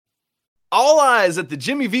All eyes at the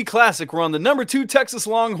Jimmy V Classic were on the number 2 Texas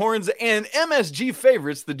Longhorns and MSG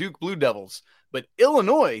favorites, the Duke Blue Devils. But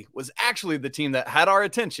Illinois was actually the team that had our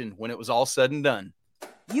attention when it was all said and done.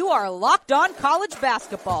 You are Locked On College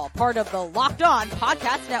Basketball, part of the Locked On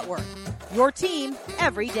Podcast Network. Your team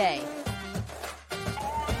every day.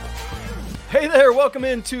 Hey there, welcome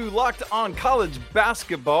into Locked On College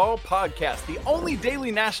Basketball Podcast, the only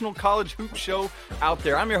daily national college hoop show out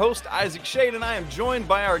there. I'm your host, Isaac Shade, and I am joined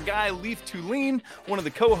by our guy, Leaf Tulane, one of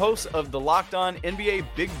the co-hosts of the Locked On NBA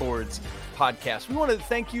Big Boards podcast. We want to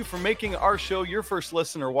thank you for making our show your first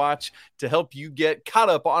listen or watch to help you get caught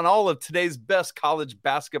up on all of today's best college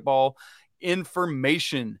basketball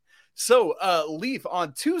information. So, Leaf,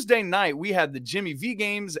 on Tuesday night, we had the Jimmy V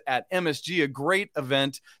games at MSG, a great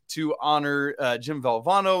event to honor Jim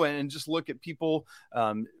Valvano and just look at people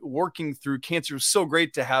working through cancer. It was so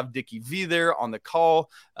great to have Dickie V there on the call.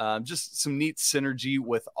 Just some neat synergy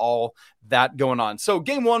with all that going on. So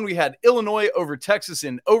game one, we had Illinois over Texas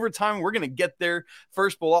in overtime. We're going to get there.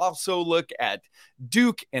 First, we'll also look at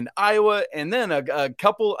Duke and Iowa, and then a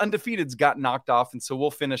couple undefeateds got knocked off, and so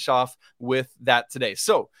we'll finish off with that today.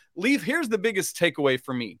 So, Leaf, here's the biggest takeaway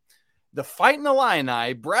for me. The Fighting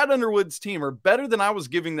Illini, Brad Underwood's team, are better than I was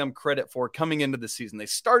giving them credit for coming into the season. They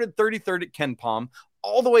started 33rd at KenPom,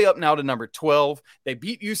 all the way up now to number 12. They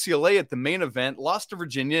beat UCLA at the main event, lost to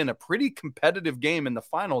Virginia in a pretty competitive game in the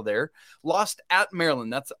final there, lost at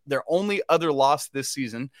Maryland. That's their only other loss this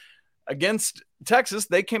season. Against Texas,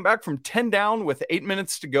 they came back from 10 down with 8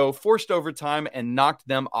 minutes to go, forced overtime, and knocked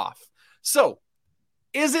them off. So,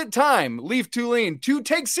 is it time, Leaf Tulane, to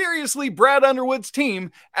take seriously Brad Underwood's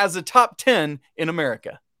team as a top 10 in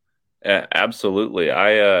America? Absolutely.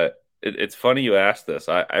 It's funny you asked this.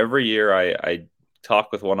 Every year I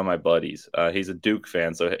talk with one of my buddies. He's a Duke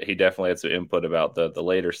fan, so he definitely had some input about the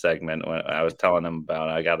later segment when I was telling him about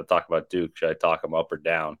I got to talk about Duke. Should I talk him up or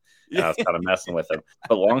down? And I was kind of messing with him.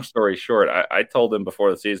 But long story short, I told him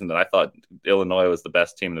before the season that I thought Illinois was the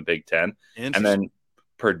best team in the Big Ten. And then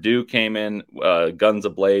Purdue came in guns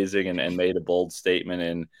a-blazing and made a bold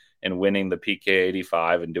statement in winning the PK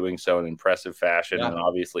 85 and doing so in impressive fashion. Yeah. And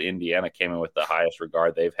obviously Indiana came in with the highest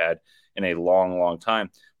regard they've had in a long, long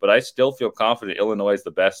time. But I still feel confident Illinois is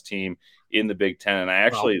the best team in the Big Ten. And I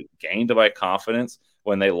actually gained my confidence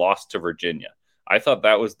when they lost to Virginia. I thought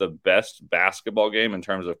that was the best basketball game in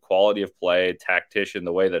terms of quality of play, tactician,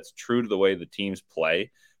 the way that's true to the way the teams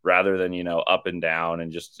play, rather than, up and down.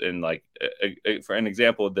 And just in like, for an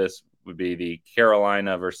example of this would be the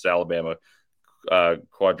Carolina versus Alabama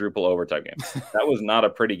quadruple overtime game. That was not a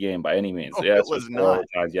pretty game by any means. Yes, it was not.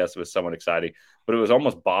 Overtimes. Yes, it was somewhat exciting, but it was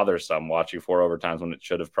almost bothersome watching 4 overtimes when it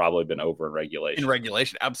should have probably been over in regulation. In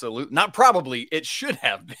regulation, absolutely. Not probably, it should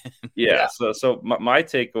have been. Yeah. So my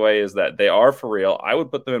takeaway is that they are for real. I would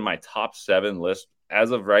put them in my top 7 list as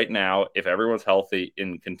of right now, if everyone's healthy,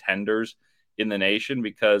 in contenders in the nation,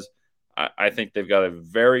 because I think they've got a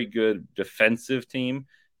very good defensive team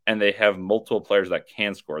and they have multiple players that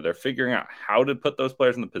can score. They're figuring out how to put those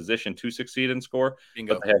players in the position to succeed and score.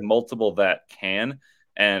 Bingo. But they have multiple that can.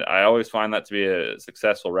 And I always find that to be a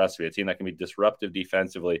successful recipe, a team that can be disruptive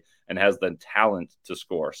defensively and has the talent to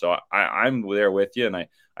score. So I'm there with you. And I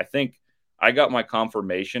think I got my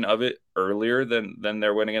confirmation of it earlier than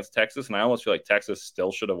their win against Texas. And I almost feel like Texas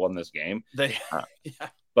still should have won this game. Yeah.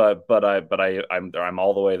 But I'm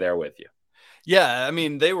all the way there with you. Yeah, I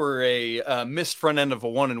mean, they were a missed front end of a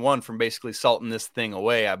 1-1 from basically salting this thing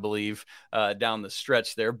away, I believe, down the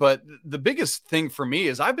stretch there. But the biggest thing for me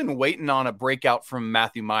is I've been waiting on a breakout from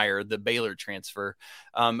Matthew Meyer, the Baylor transfer.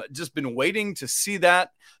 Just been waiting to see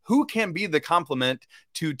that. Who can be the complement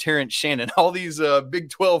to Terrence Shannon? All these Big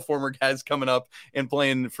 12 former guys coming up and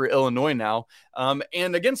playing for Illinois now.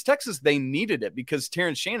 And against Texas, they needed it because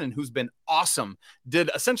Terrence Shannon, who's been awesome,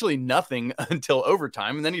 did essentially nothing until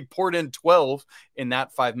overtime. And then he poured in 12 in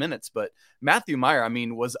that 5 minutes. But Matthew Meyer, I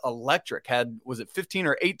mean, was electric. Was it 15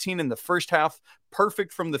 or 18 in the first half?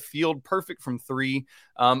 Perfect from the field, perfect from 3.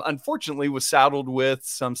 Unfortunately, was saddled with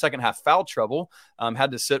some second half foul trouble.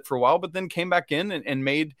 Had to sit for a while, but then came back in and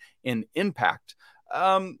made an impact.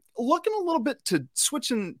 Looking a little bit to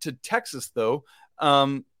switching to Texas, though.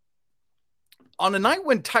 On a night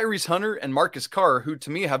when Tyrese Hunter and Marcus Carr, who to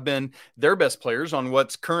me have been their best players on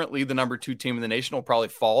what's currently the number 2 team in the nation, will probably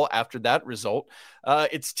fall after that result.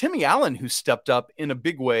 It's Timmy Allen who stepped up in a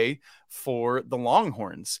big way for the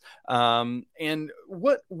Longhorns. And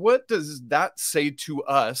what does that say to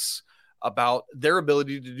us about their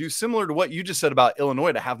ability to do similar to what you just said about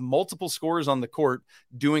Illinois, to have multiple scorers on the court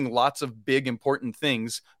doing lots of big, important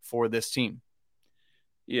things for this team?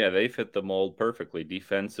 Yeah, they fit the mold perfectly.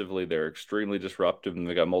 Defensively, they're extremely disruptive, and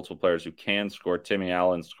they got multiple players who can score. Timmy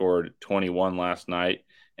Allen scored 21 last night,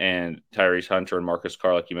 and Tyrese Hunter and Marcus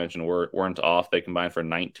Carr, like you mentioned, weren't off. They combined for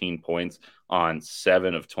 19 points on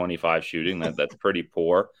 7 of 25 shooting. That's pretty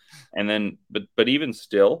poor. And then, but even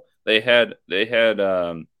still, they had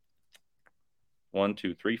 1,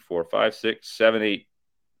 2, 3, 4, 5, 6, 7, 8.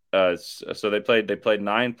 So they played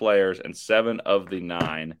 9 players, and 7 of the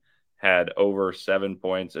 9 had over 7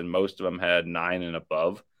 points, and most of them had 9 and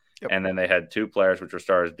above. Yep. And then they had 2 players, which were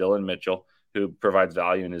stars: Dylan Mitchell, who provides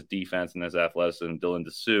value in his defense and his athleticism, Dylan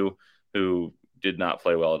DeSue, who did not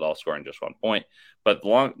play well at all, scoring just 1 point. But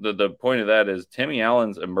the point of that is Timmy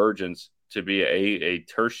Allen's emergence to be a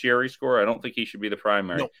tertiary scorer. I don't think he should be the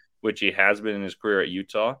primary, which he has been in his career at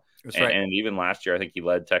Utah. That's right. And even last year, I think he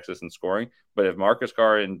led Texas in scoring. But if Marcus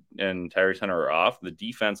Carr and Tyrese Hunter are off, the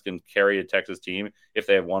defense can carry a Texas team if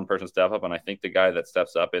they have one person step up. And I think the guy that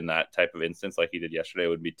steps up in that type of instance, like he did yesterday,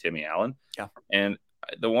 would be Timmy Allen. Yeah. And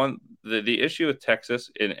the issue with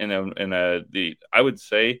Texas I would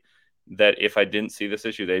say that if I didn't see this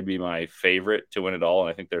issue, they'd be my favorite to win it all. And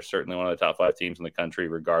I think they're certainly one of the top 5 teams in the country,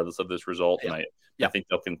 regardless of this result. Yeah. And I think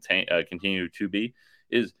they'll continue to be.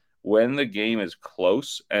 Is when the game is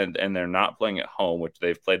close and they're not playing at home, which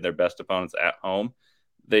they've played their best opponents at home,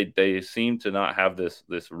 they seem to not have this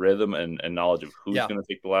rhythm and knowledge of who's going to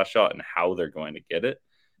take the last shot and how they're going to get it.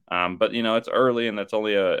 But it's early, and that's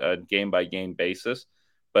only a game by game basis.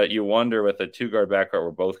 But you wonder with a 2-guard backcourt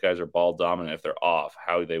where both guys are ball dominant, if they're off,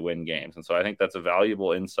 how they win games. And so I think that's a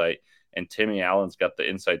valuable insight. And Timmy Allen's got the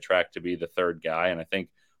inside track to be the 3rd guy. And I think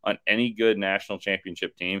on any good national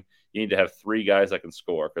championship team, you need to have 3 guys that can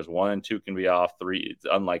score, because 1 and 2 can be off. 3, it's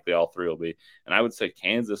unlikely all 3 will be. And I would say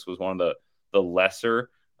Kansas was one of the lesser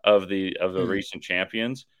of the recent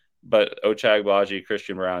champions. But Ochai Agbaji,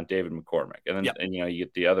 Christian Brown, David McCormick, and then you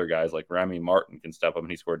get the other guys like Remy Martin can step up,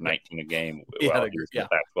 and he scored 19 a game while he was in the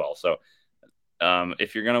Pac-12. So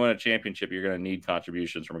if you're going to win a championship, you're going to need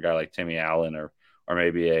contributions from a guy like Timmy Allen or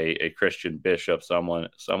maybe a Christian Bishop, someone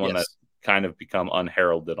that's kind of become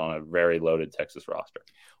unheralded on a very loaded Texas roster.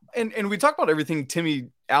 And we talk about everything Timmy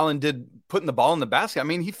Allen did putting the ball in the basket. I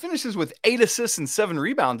mean, he finishes with 8 assists and 7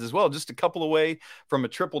 rebounds as well, just a couple away from a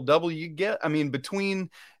triple-double. You get, I mean,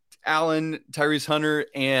 between Allen, Tyrese Hunter,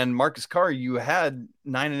 and Marcus Carr, you had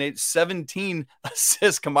 9 and 8, 17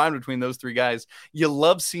 assists combined between those 3 guys. You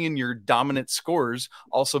love seeing your dominant scorers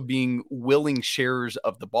also being willing sharers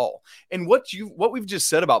of the ball. And what we've just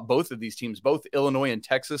said about both of these teams, both Illinois and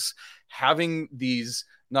Texas, having these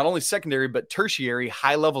not only secondary but tertiary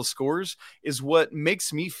high-level scores, is what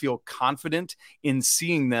makes me feel confident in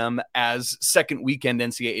seeing them as second weekend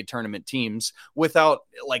NCAA tournament teams without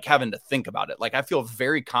like having to think about it. Like, I feel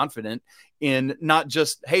very confident in not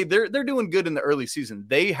just, hey, they're doing good in the early season.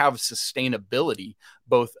 They have sustainability,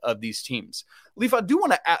 both of these teams. Leaf, I do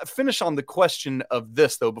want to finish on the question of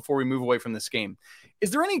this, though, before we move away from this game.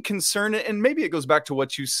 Is there any concern, and maybe it goes back to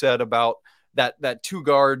what you said about that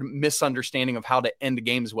 2-guard misunderstanding of how to end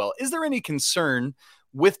games well. Is there any concern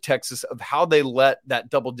with Texas of how they let that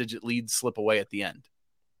double-digit lead slip away at the end?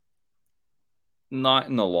 Not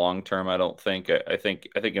in the long term, I don't think. I think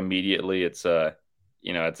immediately it's a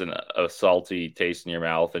salty taste in your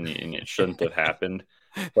mouth, and it shouldn't have happened.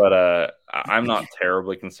 But I'm not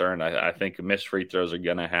terribly concerned. I think missed free throws are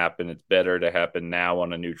going to happen. It's better to happen now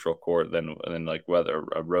on a neutral court than like whether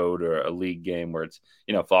a road or a league game where it's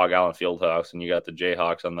Fog Allen Fieldhouse and you got the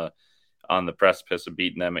Jayhawks on the precipice of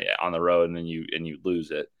beating them on the road, and then you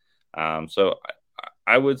lose it. So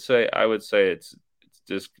I would say it's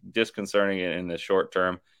just disconcerting in the short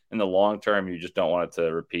term. In the long term, you just don't want it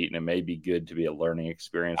to repeat, and it may be good to be a learning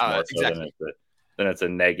experience more exactly. so than it's a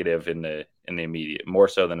negative in the immediate, more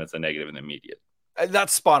so than it's a negative in the immediate.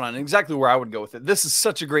 That's spot on. Exactly where I would go with it. This is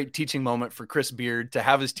such a great teaching moment for Chris Beard to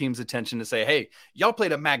have his team's attention to say, hey, y'all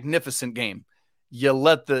played a magnificent game. You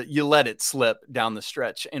let it slip down the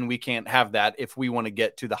stretch, and we can't have that if we want to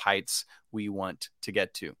get to the heights we want to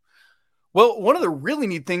get to. Well, one of the really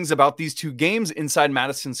neat things about these 2 games inside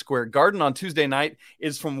Madison Square Garden on Tuesday night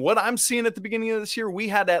is, from what I'm seeing at the beginning of this year, we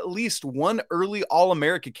had at least one early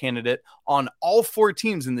All-America candidate on all 4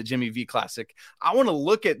 teams in the Jimmy V Classic. I want to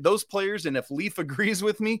look at those players and if Leaf agrees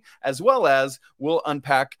with me, as well as we'll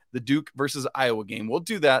unpack the Duke versus Iowa game. We'll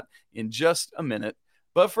do that in just a minute.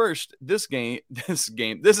 But first, this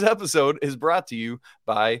episode is brought to you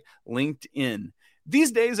by LinkedIn.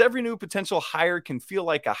 These days, every new potential hire can feel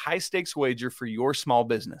like a high-stakes wager for your small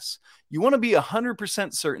business. You want to be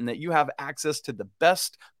 100% certain that you have access to the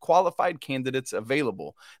best qualified candidates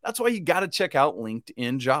available. That's why you got to check out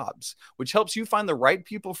LinkedIn Jobs, which helps you find the right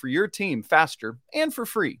people for your team faster and for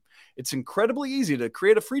free. It's incredibly easy to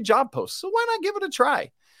create a free job post, so why not give it a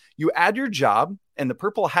try? You add your job and the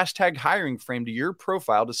purple hashtag hiring frame to your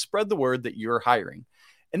profile to spread the word that you're hiring.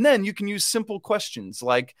 And then you can use simple questions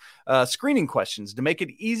like screening questions to make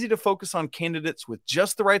it easy to focus on candidates with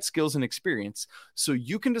just the right skills and experience so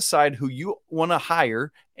you can decide who you want to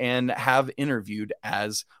hire and have interviewed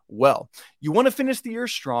as well. You want to finish the year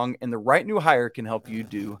strong, and the right new hire can help you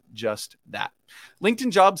do just that.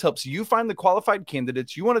 LinkedIn Jobs helps you find the qualified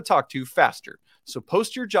candidates you want to talk to faster. So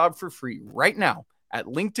post your job for free right now at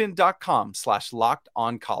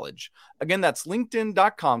linkedin.com/lockedoncollege. Again, that's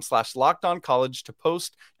linkedin.com/lockedoncollege to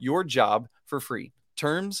post your job for free.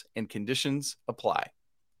 Terms and conditions apply.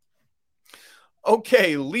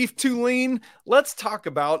 Okay, Leaf Tulane, let's talk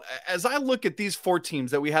about, as I look at these 4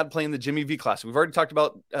 teams that we had playing the Jimmy V Classic, we've already talked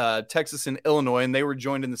about Texas and Illinois, and they were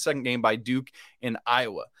joined in the second game by Duke and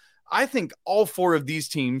Iowa. I think all 4 of these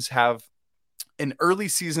teams have an early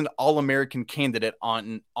season All-American candidate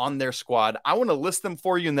on their squad. I want to list them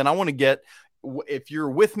for you, and then I want to get if you're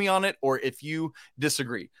with me on it or if you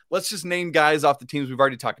disagree. Let's just name guys off the teams we've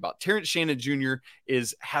already talked about. Terrence Shannon Jr.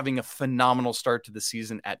 is having a phenomenal start to the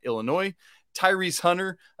season at Illinois. Tyrese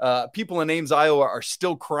Hunter, people in Ames, Iowa are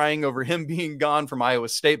still crying over him being gone from Iowa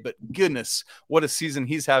State, but goodness, what a season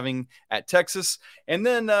he's having at Texas. And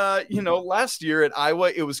then, last year at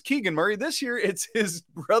Iowa, it was Keegan Murray. This year, it's his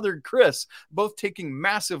brother, Kris, both taking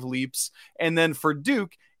massive leaps. And then for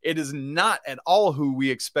Duke, it is not at all who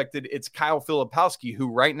we expected. It's Kyle Filipowski,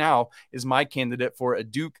 who right now is my candidate for a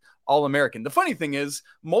Duke All-American. The funny thing is,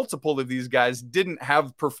 multiple of these guys didn't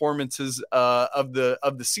have performances of the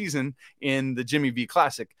season in the Jimmy V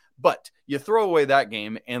Classic, but you throw away that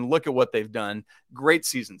game and look at what they've done. Great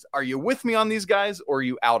seasons. Are you with me on these guys, or are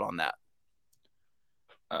you out on that?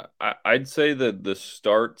 I'd say that the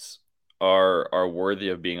starts are worthy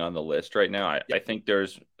of being on the list right now. I think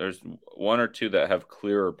there's 1 or 2 that have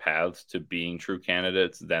clearer paths to being true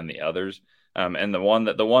candidates than the others. And the one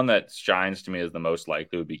that shines to me as the most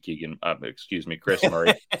likely would be Kris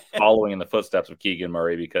Murray, following in the footsteps of Keegan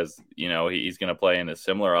Murray, because he's going to play in a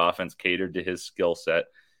similar offense catered to his skill set,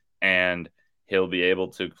 and he'll be able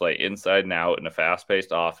to play inside and out in a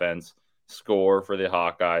fast-paced offense, score for the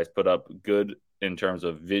Hawkeyes, put up good in terms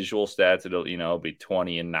of visual stats. It'll be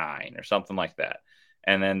 20-9 or something like that,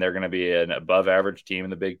 and then they're going to be an above-average team in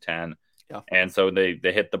the Big Ten. Yeah. And so they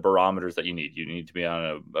hit the barometers that you need. You need to be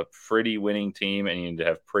on a pretty winning team, and you need to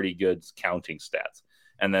have pretty good counting stats.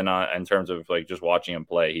 And then in terms of just watching him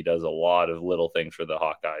play, he does a lot of little things for the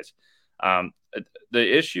Hawkeyes.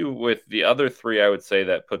 The issue with the other 3, I would say,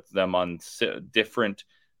 that puts them on different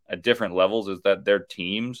levels is that their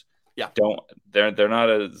teams they're not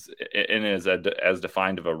as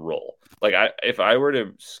defined of a role. If I were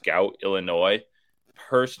to scout Illinois,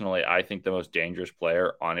 personally, I think the most dangerous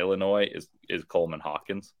player on Illinois is Coleman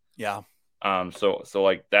Hawkins. Yeah. So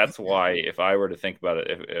that's why if I were to think about it,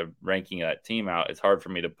 if ranking that team out, it's hard for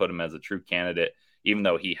me to put him as a true candidate, even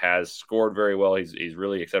though he has scored very well. He's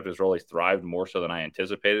really accepted his role. He's thrived more so than I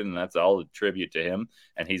anticipated, and that's all a tribute to him.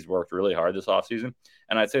 And he's worked really hard this offseason.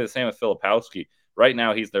 And I'd say the same with Filipowski. Right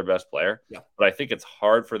now, he's their best player. Yeah. But I think it's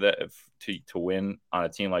hard for that to win on a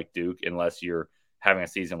team like Duke unless you're having a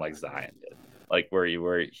season like Zion did. Where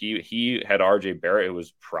he had RJ Barrett, who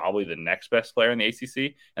was probably the next best player in the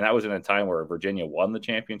ACC, and that was in a time where Virginia won the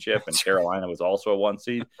championship and Carolina was also a 1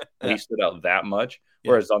 seed. He stood out that much.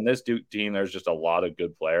 Yeah. Whereas on this Duke team, there's just a lot of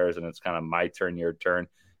good players, and it's kind of my turn, your turn,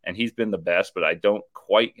 and he's been the best, but I don't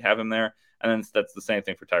quite have him there. And then that's the same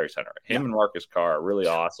thing for Tyrese Hunter. Him and Marcus Carr are really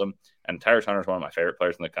awesome, and Tyrese Hunter is one of my favorite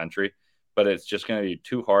players in the country. But it's just going to be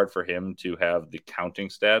too hard for him to have the counting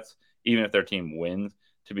stats, even if their team wins,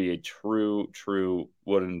 to be a true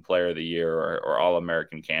Wooden Player of the Year or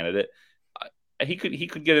All-American candidate. He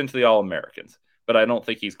could get into the All-Americans, but I don't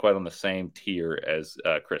think he's quite on the same tier as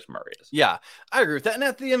Kris Murray is. Yeah, I agree with that. And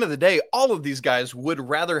at the end of the day, all of these guys would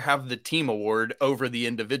rather have the team award over the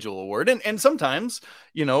individual award. And sometimes,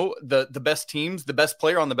 the best teams, the best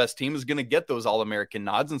player on the best team is going to get those All-American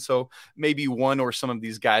nods. And so maybe one or some of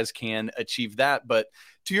these guys can achieve that. But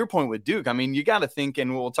to your point with Duke, I mean, you got to think,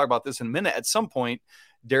 and we'll talk about this in a minute, at some point,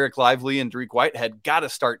 Derek Lively and Lively Whitehead got to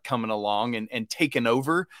start coming along and taking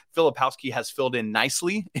over. Filipowski has filled in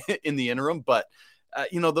nicely in the interim, but,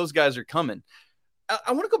 those guys are coming.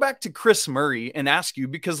 I want to go back to Kris Murray and ask you,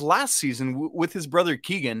 because last season with his brother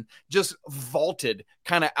Keegan just vaulted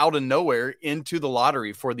kind of out of nowhere into the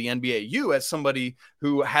lottery for the NBA. You, as somebody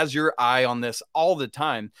who has your eye on this all the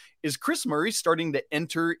time, is Kris Murray starting to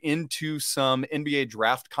enter into some NBA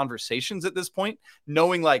draft conversations at this point,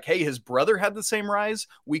 knowing like, hey, his brother had the same rise,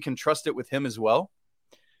 we can trust it with him as well?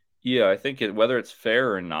 Yeah, I think whether it's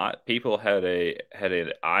fair or not, people had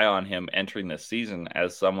an eye on him entering this season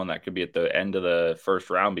as someone that could be at the end of the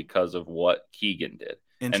first round because of what Keegan did.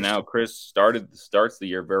 And now Kris starts the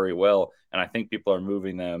year very well, and I think people are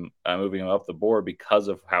moving him up the board because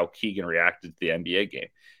of how Keegan reacted to the NBA game.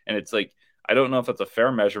 And it's like, I don't know if that's a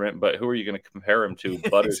fair measurement, but who are you going to compare him to?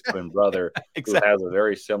 Butter's twin brother, who has a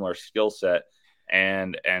very similar skill set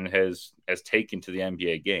and has taken to the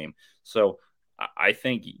NBA game. So I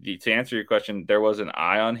think, to answer your question, there was an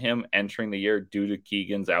eye on him entering the year due to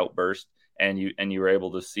Keegan's outburst, and you were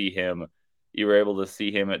able to see him. You were able to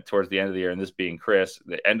see him towards the end of the year, and this being Kris,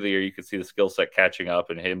 the end of the year, you could see the skill set catching up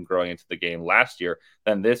and him growing into the game last year.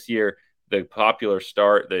 Then this year, the popular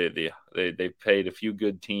start, they played a few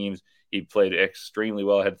good teams. He played extremely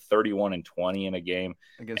well, had 31 and 20 in a game.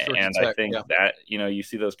 And I think that, you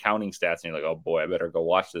see those counting stats and you're like, oh boy, I better go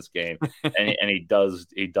watch this game. and he does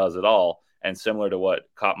it all. And similar to what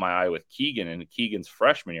caught my eye with Keegan in Keegan's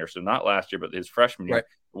freshman year, so not last year, but his freshman year,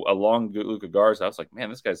 along Luka Garza, I was like, man,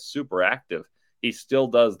 this guy's super active. He still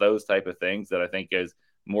does those type of things that I think is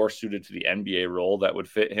more suited to the NBA role that would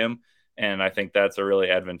fit him. And I think that's a really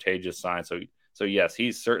advantageous sign. So yes,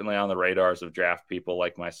 he's certainly on the radars of draft people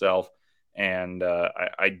like myself. And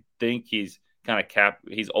I think he's kind of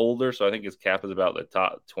he's older, so I think his cap is about the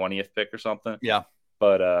top 20th pick or something. Yeah.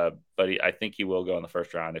 But I think he will go in the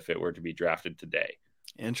first round if it were to be drafted today.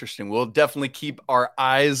 Interesting. We'll definitely keep our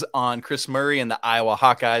eyes on Kris Murray and the Iowa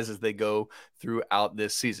Hawkeyes as they go throughout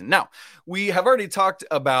this season. Now, we have already talked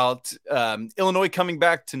about Illinois coming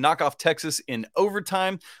back to knock off Texas in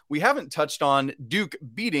overtime. We haven't touched on Duke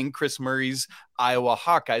beating Kris Murray's Iowa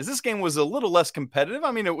Hawkeyes. This game was a little less competitive.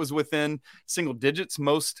 I mean, it was within single digits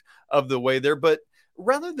most of the way there, but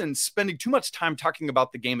rather than spending too much time talking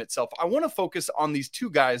about the game itself, I want to focus on these two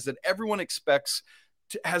guys that everyone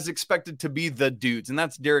has expected to be the dudes, and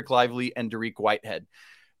that's Dereck Lively and Lively Whitehead.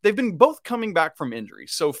 They've been both coming back from injury,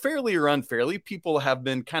 so fairly or unfairly, people have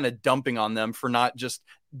been kind of dumping on them for not just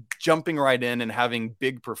jumping right in and having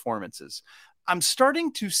big performances. I'm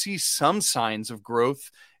starting to see some signs of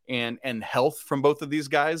growth and health from both of these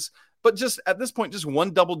guys, but just at this point, just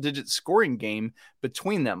one double-digit scoring game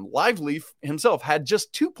between them. Lively himself had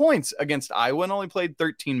just 2 points against Iowa and only played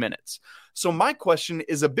 13 minutes. So my question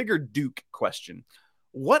is a bigger Duke question.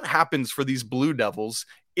 What happens for these Blue Devils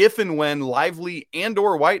if and when Lively and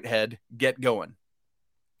or Whitehead get going?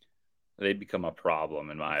 They become a problem,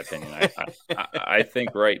 in my opinion. I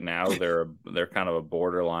think right now they're kind of a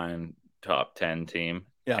borderline top 10 team,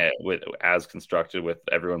 with as constructed, with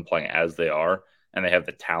everyone playing as they are, and they have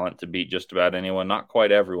the talent to beat just about anyone. Not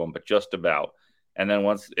quite everyone, but just about. And then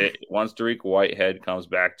once Lively Whitehead comes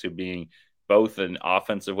back to being both an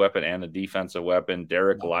offensive weapon and a defensive weapon,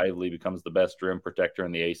 Dereck Lively becomes the best rim protector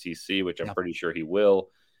in the ACC, which I'm pretty sure he will.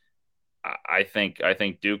 I think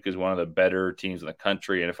Duke is one of the better teams in the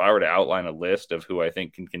country, and if I were to outline a list of who I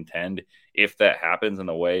think can contend, if that happens in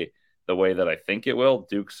the way that I think it will,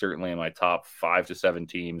 Duke's certainly in my top 5 to 7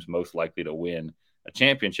 teams most likely to win a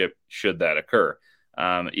championship should that occur.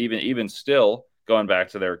 Even still, going back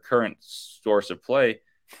to their current source of play,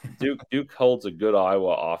 Duke holds a good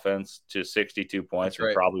Iowa offense to 62 points,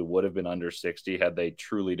 and probably would have been under 60 had they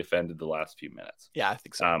truly defended the last few minutes. Yeah, I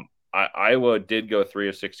think so. Iowa did go 3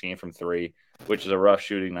 of 16 from 3, which is a rough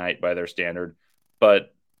shooting night by their standard.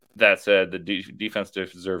 But that said, the defense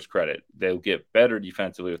deserves credit. They'll get better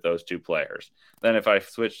defensively with those two players. Then if I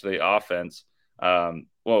switch to the offense, one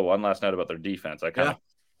last note about their defense. I kind of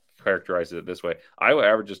characterize it this way. Iowa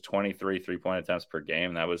averages 23 3-point attempts per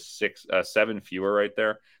game. That was 7 fewer right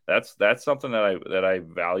there. That's something that I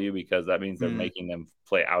value, because that means they're making them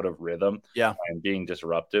play out of rhythm and being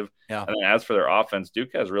disruptive. And then as for their offense,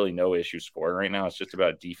 Duke has really no issue scoring right now. It's just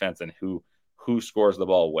about defense and who scores the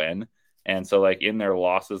ball when. And so, like, in their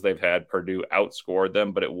losses they've had, Purdue outscored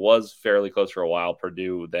them, but it was fairly close for a while.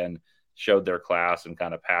 Purdue then showed their class and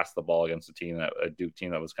kind of passed the ball against a Duke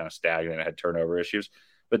team that was kind of stagnant and had turnover issues.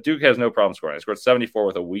 But Duke has no problem scoring. They scored 74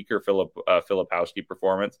 with a weaker Filipowski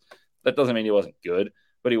performance. That doesn't mean he wasn't good,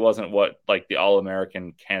 but he wasn't the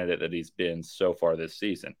All-American candidate that he's been so far this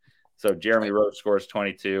season. So Jeremy Roach scores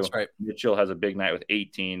 22. That's right. Mitchell has a big night with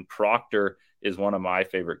 18. Proctor is one of my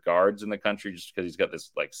favorite guards in the country, just because he's got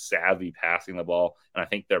this like savvy passing the ball. And I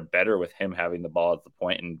think they're better with him having the ball at the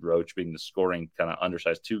point and Roach being the scoring kind of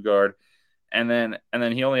undersized 2 guard. And then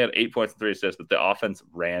he only had 8 points and 3 assists, but the offense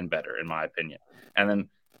ran better, in my opinion. And then,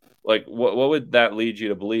 like, what would that lead you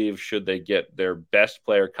to believe should they get their best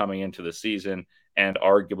player coming into the season and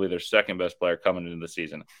arguably their second best player coming into the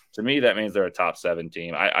season? To me, that means they're a top 7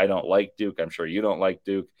 team. I don't like Duke. I'm sure you don't like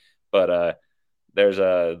Duke, but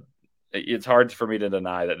it's hard for me to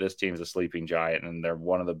deny that this team's a sleeping giant, and they're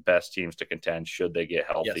one of the best teams to contend should they get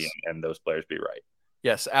healthy. Yes. and those players be right.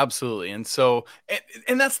 Yes, absolutely. And so,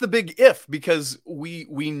 and that's the big if, because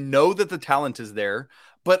we know that the talent is there,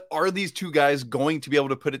 but are these 2 guys going to be able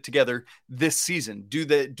to put it together this season? Do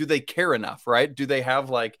they care enough, right? Do they have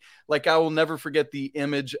like I will never forget the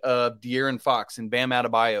image of De'Aaron Fox and Bam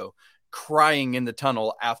Adebayo crying in the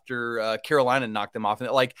tunnel after Carolina knocked them off. And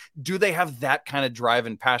like, do they have that kind of drive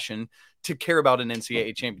and passion to care about an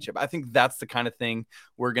NCAA championship? I think that's the kind of thing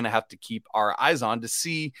we're going to have to keep our eyes on to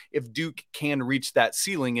see if Duke can reach that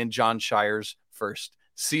ceiling in John Shire's first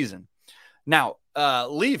season. Now,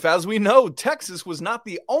 Leaf, as we know, Texas was not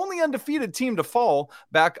the only undefeated team to fall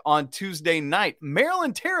back on Tuesday night.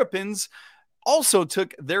 Maryland Terrapins also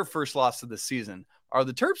took their first loss of the season. Are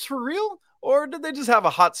the Terps for real? Or did they just have a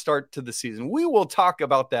hot start to the season? We will talk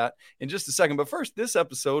about that in just a second. But first, this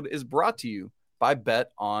episode is brought to you by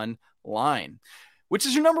Bet Online, which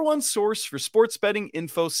is your number one source for sports betting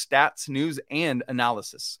info, stats, news, and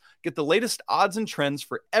analysis. Get the latest odds and trends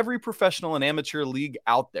for every professional and amateur league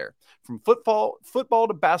out there. From football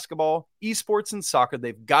to basketball, esports, and soccer,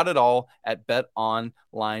 they've got it all at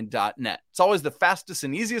betonline.net. It's always the fastest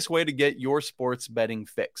and easiest way to get your sports betting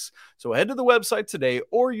fix. So head to the website today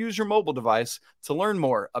or use your mobile device to learn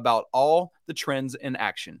more about all the trends in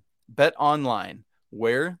action. Bet Online,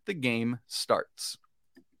 where the game starts.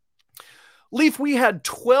 Leaf, we had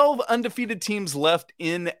 12 undefeated teams left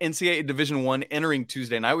in NCAA Division I entering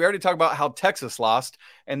Tuesday night. We already talked about how Texas lost,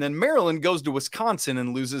 and then Maryland goes to Wisconsin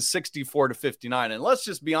and loses 64-59. And let's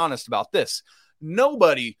just be honest about this.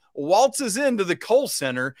 Nobody waltzes into the Kohl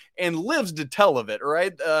Center and lives to tell of it,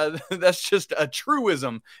 right? That's just a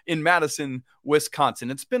truism in Madison,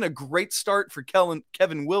 Wisconsin. It's been a great start for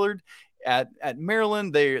Kevin Willard at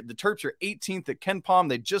Maryland. The Terps are 18th at Ken Palm.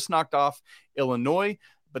 They just knocked off Illinois,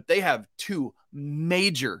 but they have 2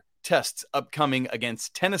 major tests upcoming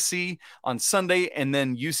against Tennessee on Sunday and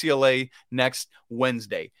then UCLA next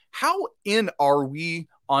Wednesday. How in are we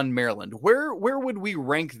on Maryland? Where would we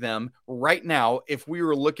rank them right now if we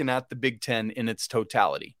were looking at the Big Ten in its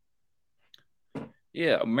totality?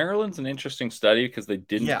 Yeah, Maryland's an interesting study because they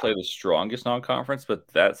didn't play the strongest non-conference, but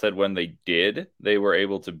that said, when they did, they were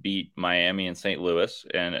able to beat Miami and St. Louis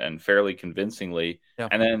and fairly convincingly. Yeah.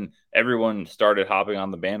 And then everyone started hopping on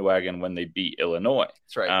the bandwagon when they beat Illinois.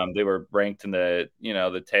 That's right. They were ranked in the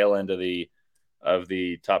tail end of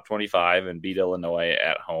the top 25 and beat Illinois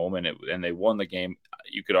at home, and they won the game.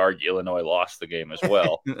 You could argue Illinois lost the game as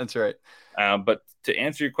well. That's right. But to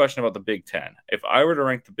answer your question about the Big Ten, if I were to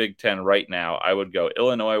rank the Big Ten right now, I would go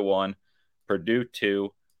Illinois 1, Purdue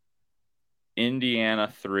 2,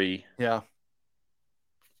 Indiana 3. Yeah.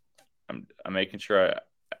 I'm making sure,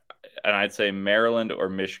 and I'd say Maryland or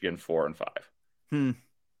Michigan 4 and 5.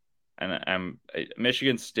 And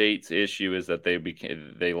Michigan State's issue is that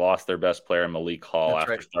they lost their best player, Malik Hall,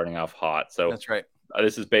 after starting off hot. So that's right.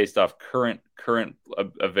 This is based off current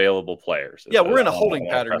available players. Yeah, we're in a holding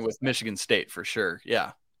pattern with Michigan State for sure.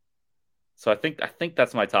 Yeah. So I think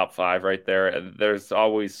that's my top 5 right there. There's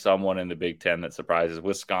always someone in the Big Ten that surprises.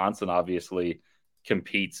 Wisconsin obviously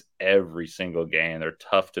competes every single game. They're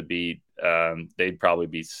tough to beat. They'd probably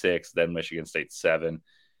be 6, then Michigan State 7.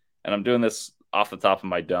 And I'm doing this off the top of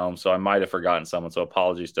my dome, so I might have forgotten someone. So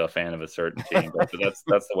apologies to a fan of a certain team, but that's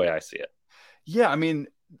the way I see it. Yeah, I mean,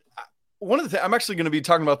 one of the things I'm actually going to be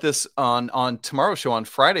talking about this on tomorrow's show, on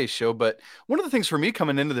Friday's show, but one of the things for me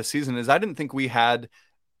coming into the season is I didn't think we had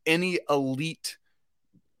any elite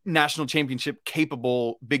national championship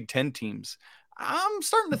capable Big Ten teams. I'm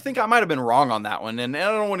starting to think I might have been wrong on that one, and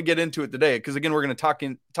I don't want to get into it today because again we're going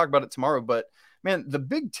to talk about it tomorrow. But man, the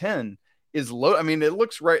Big Ten is low. I mean, it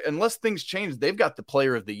looks right unless things change. They've got the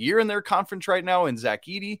Player of the Year in their conference right now in Zach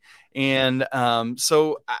Edey, and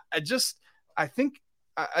so I think.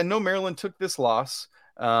 I know Maryland took this loss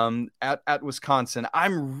at Wisconsin.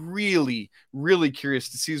 I'm really, really curious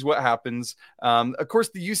to see what happens. Of course,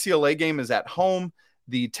 the UCLA game is at home.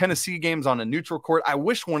 The Tennessee game's on a neutral court. I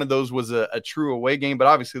wish one of those was a true away game, but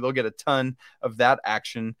obviously they'll get a ton of that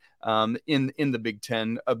action in the Big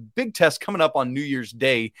Ten. A big test coming up on New Year's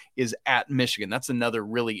Day is at Michigan. That's another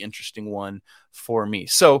really interesting one for me.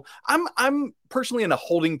 So I'm personally in a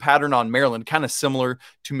holding pattern on Maryland, kind of similar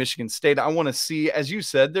to Michigan State. I want to see, as you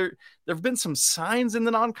said, there have been some signs in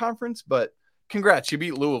the non-conference, but congrats, you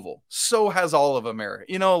beat Louisville. So has all of America,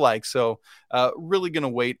 really going to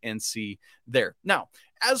wait and see there. Now,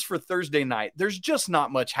 as for Thursday night, there's just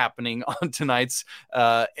not much happening on tonight's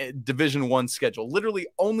Division I schedule. Literally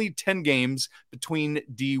only 10 games between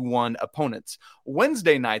D1 opponents.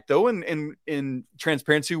 Wednesday night, though, in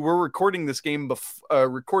transparency, we're recording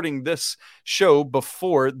this show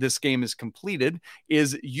before this game is completed,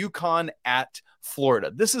 is UConn at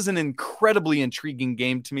Florida. This is an incredibly intriguing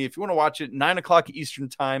game to me. If you want to watch it, 9:00 Eastern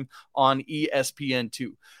time on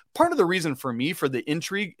ESPN2. Part of the reason for me for the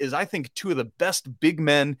intrigue is I think two of the best big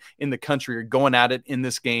men in the country are going at it in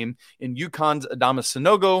this game, in UConn's Adama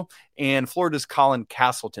Sanogo and Florida's Colin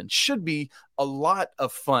Castleton. Should be a lot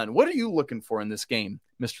of fun. What are you looking for in this game,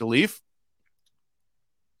 Mr. Leaf?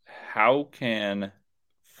 How can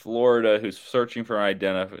Florida, who's searching for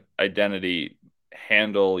an identity,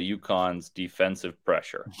 handle UConn's defensive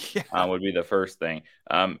pressure? Would be the first thing.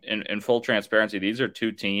 In full transparency, these are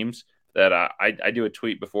two teams that I do a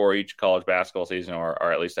tweet before each college basketball season,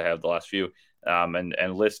 or at least I have the last few,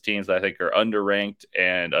 and list teams that I think are underranked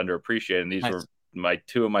and underappreciated. And these were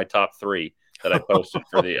two of my top three that I posted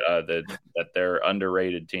for that they're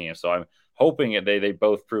underrated teams. So I'm hoping that they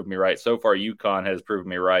both prove me right. So far, UConn has proven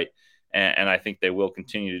me right, and I think they will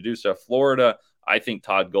continue to do so. Florida, I think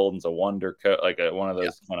Todd Golden's a wonder one of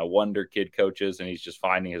those kind of wonder kid coaches, and he's just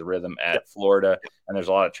finding his rhythm at Florida. And there's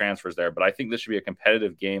a lot of transfers there, but I think this should be a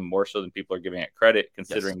competitive game more so than people are giving it credit,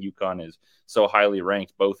 considering UConn is so highly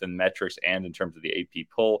ranked both in metrics and in terms of the AP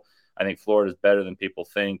poll. I think Florida is better than people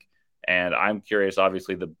think, and I'm curious.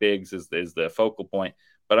 Obviously, the bigs is the focal point,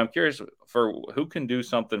 but I'm curious for who can do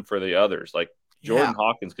something for the others. Like Jordan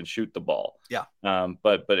Hawkins can shoot the ball. Yeah.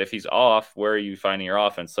 But if he's off, where are you finding your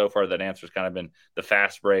offense? So far, that answer's kind of been the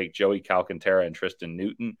fast break, Joey Calcaterra and Tristan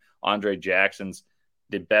Newton. Andre Jackson's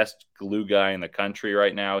the best glue guy in the country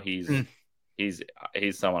right now. He's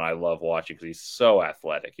someone I love watching because he's so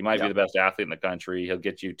athletic. He might be the best athlete in the country. He'll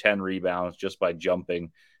get you 10 rebounds just by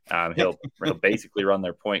jumping. He'll basically run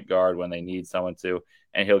their point guard when they need someone to,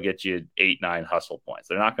 and he'll get you 8-9 hustle points.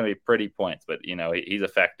 They're not going to be pretty points, but he's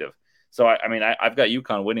effective. So, I've got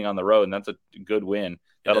UConn winning on the road, and that's a good win.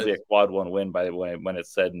 That'll be a quad one win by the way when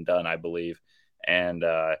it's said and done, I believe. And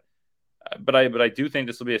but I do think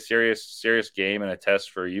this will be a serious game and a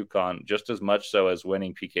test for UConn, just as much so as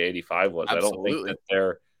winning PK85 was. Absolutely. I don't think that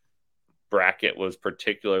their bracket was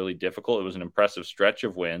particularly difficult. It was an impressive stretch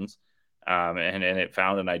of wins, and it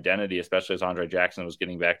found an identity, especially as Andre Jackson was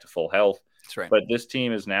getting back to full health. That's right. But this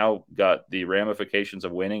team has now got the ramifications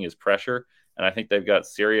of winning is pressure. And I think they've got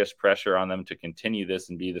serious pressure on them to continue this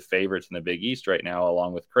and be the favorites in the Big East right now,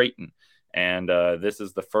 along with Creighton. And this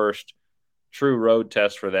is the first true road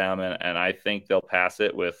test for them. And I think they'll pass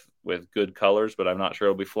it with good colors, but I'm not sure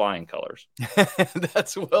it'll be flying colors.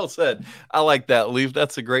 That's well said. I like that, Leaf.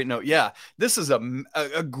 That's a great note. Yeah, this is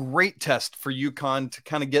a great test for UConn to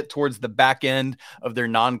kind of get towards the back end of their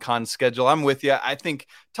non-con schedule. I'm with you. I think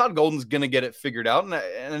Todd Golden's going to get it figured out. And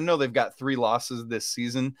I know they've got 3 losses this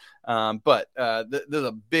season, but there's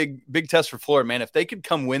a big test for Florida, man. If they could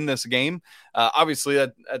come win this game, obviously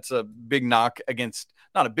that's a big knock against,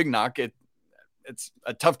 not a big knock. It's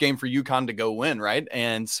a tough game for UConn to go win, right?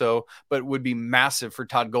 And so, but it would be massive for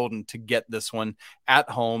Todd Golden to get this one at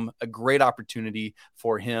home. A great opportunity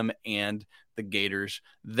for him and the Gators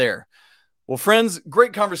there. Well, friends,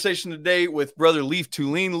 great conversation today with brother Leaf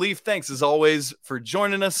Tulane. Leaf, thanks as always for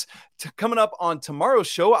joining us. Coming up on tomorrow's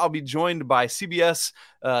show, I'll be joined by CBS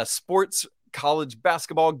Sports college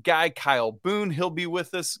basketball guy Kyle Boone. He'll be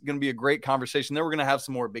with us. Going to be a great conversation. Then we're going to have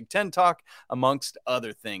some more Big Ten talk, amongst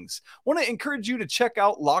other things. Want to encourage you to check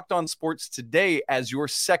out Locked On Sports today as your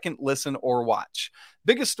second listen or watch.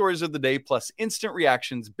 Biggest stories of the day, plus instant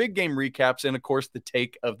reactions, big game recaps, and of course the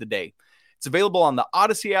take of the day. It's available on the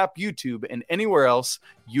Odyssey app, YouTube, and anywhere else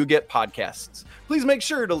you get podcasts. Please make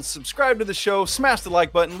sure to subscribe to the show, smash the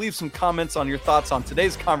like button, leave some comments on your thoughts on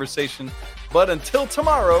today's conversation. But until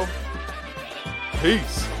tomorrow,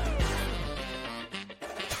 peace.